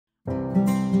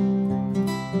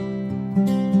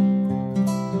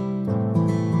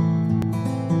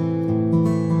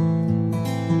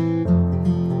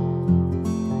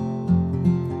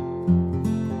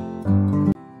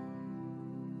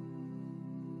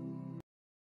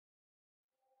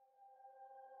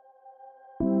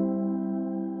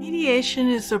Mediation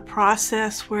is a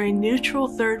process where a neutral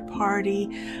third party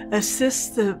assists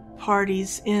the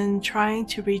parties in trying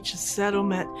to reach a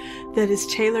settlement that is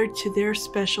tailored to their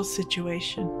special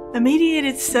situation. A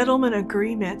mediated settlement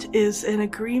agreement is an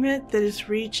agreement that is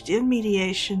reached in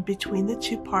mediation between the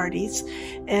two parties,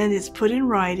 and it's put in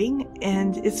writing,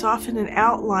 and it's often an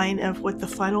outline of what the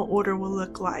final order will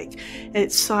look like.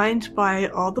 It's signed by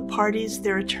all the parties,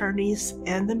 their attorneys,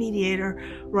 and the mediator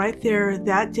right there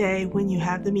that day when you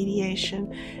have the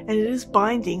mediation, and it is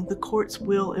binding. The courts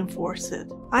will enforce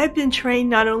it. I've been trained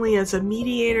not only as a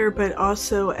mediator but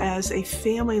also as a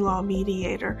family law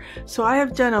mediator. So I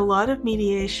have done a lot of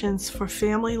mediations for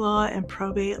family law and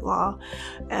probate law,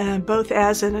 both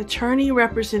as an attorney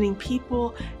representing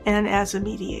people and as a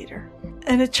mediator.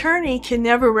 An attorney can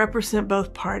never represent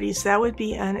both parties. That would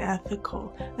be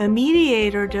unethical. A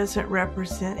mediator doesn't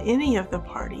represent any of the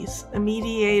parties. A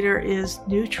mediator is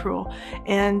neutral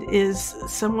and is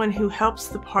someone who helps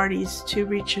the parties to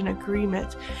reach an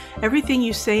agreement. Everything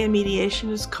you say in mediation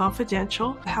is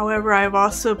confidential. However, I've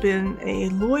also been a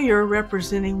lawyer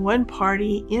representing one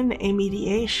party in a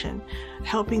mediation,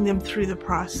 helping them through the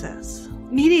process.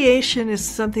 Mediation is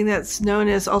something that's known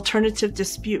as alternative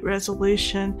dispute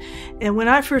resolution. And when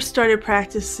I first started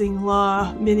practicing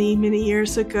law many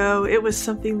years ago, it was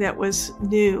something that was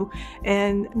new.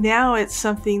 And now it's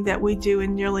something that we do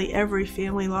in nearly every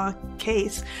family law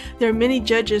case. There are many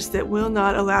judges that will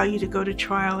not allow you to go to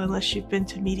trial unless you've been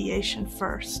to mediation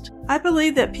first. I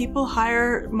believe that people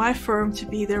hire my firm to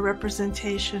be their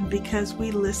representation because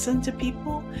we listen to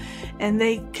people, and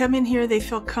they come in here, they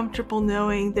feel comfortable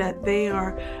knowing that they are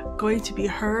going to be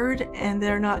heard and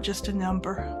they're not just a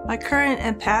number. My current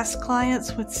and past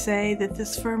clients would say that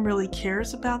this firm really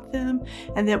cares about them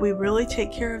and that we really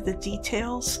take care of the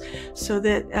details so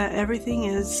that everything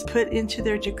is put into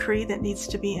their decree that needs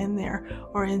to be in there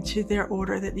or into their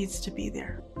order that needs to be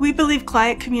there. We believe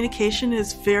client communication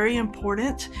is very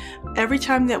important. Every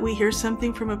time that we hear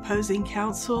something from opposing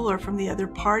counsel or from the other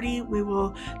party, we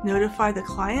will notify the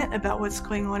client about what's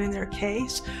going on in their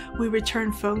case. We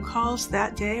return phone calls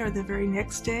that day or the very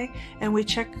next day, and we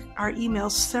check our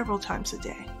emails several times a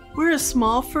day. We're a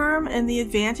small firm, and the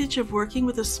advantage of working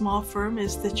with a small firm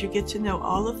is that you get to know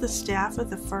all of the staff of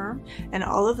the firm, and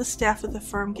all of the staff of the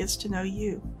firm gets to know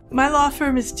you. My law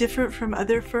firm is different from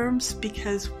other firms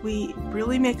because we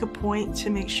really make a point to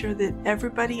make sure that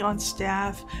everybody on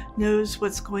staff knows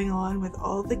what's going on with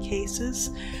all the cases.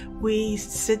 We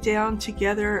sit down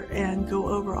together and go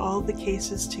over all the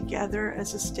cases together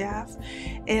as a staff,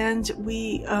 and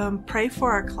we pray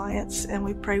for our clients and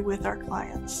we pray with our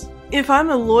clients. If I'm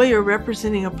a lawyer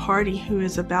representing a party who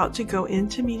is about to go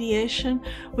into mediation,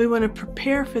 we want to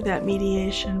prepare for that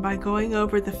mediation by going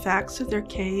over the facts of their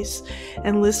case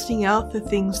and listing out the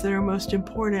things that are most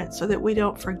important so that we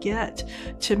don't forget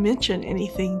to mention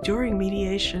anything during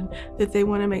mediation that they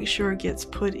want to make sure gets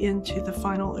put into the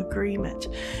final agreement.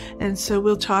 And so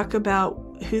we'll talk about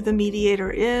who the mediator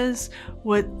is,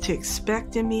 what to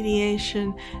expect in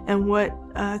mediation, and what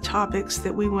topics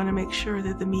that we want to make sure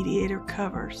that the mediator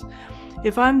covers.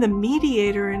 If I'm the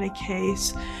mediator in a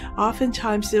case,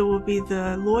 oftentimes it will be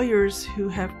the lawyers who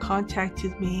have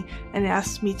contacted me and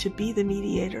asked me to be the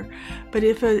mediator. But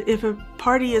if a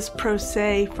party is pro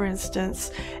se, for instance,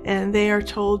 and they are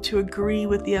told to agree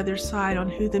with the other side on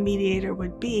who the mediator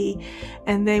would be,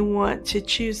 and they want to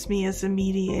choose me as a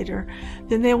mediator,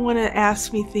 then they want to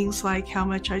ask me things like how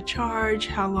much I charge,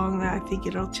 how long I think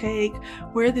it'll take,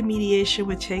 where the mediation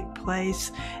would take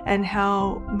place, and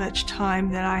how much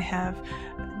time that I have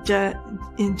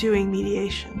in doing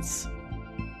mediations.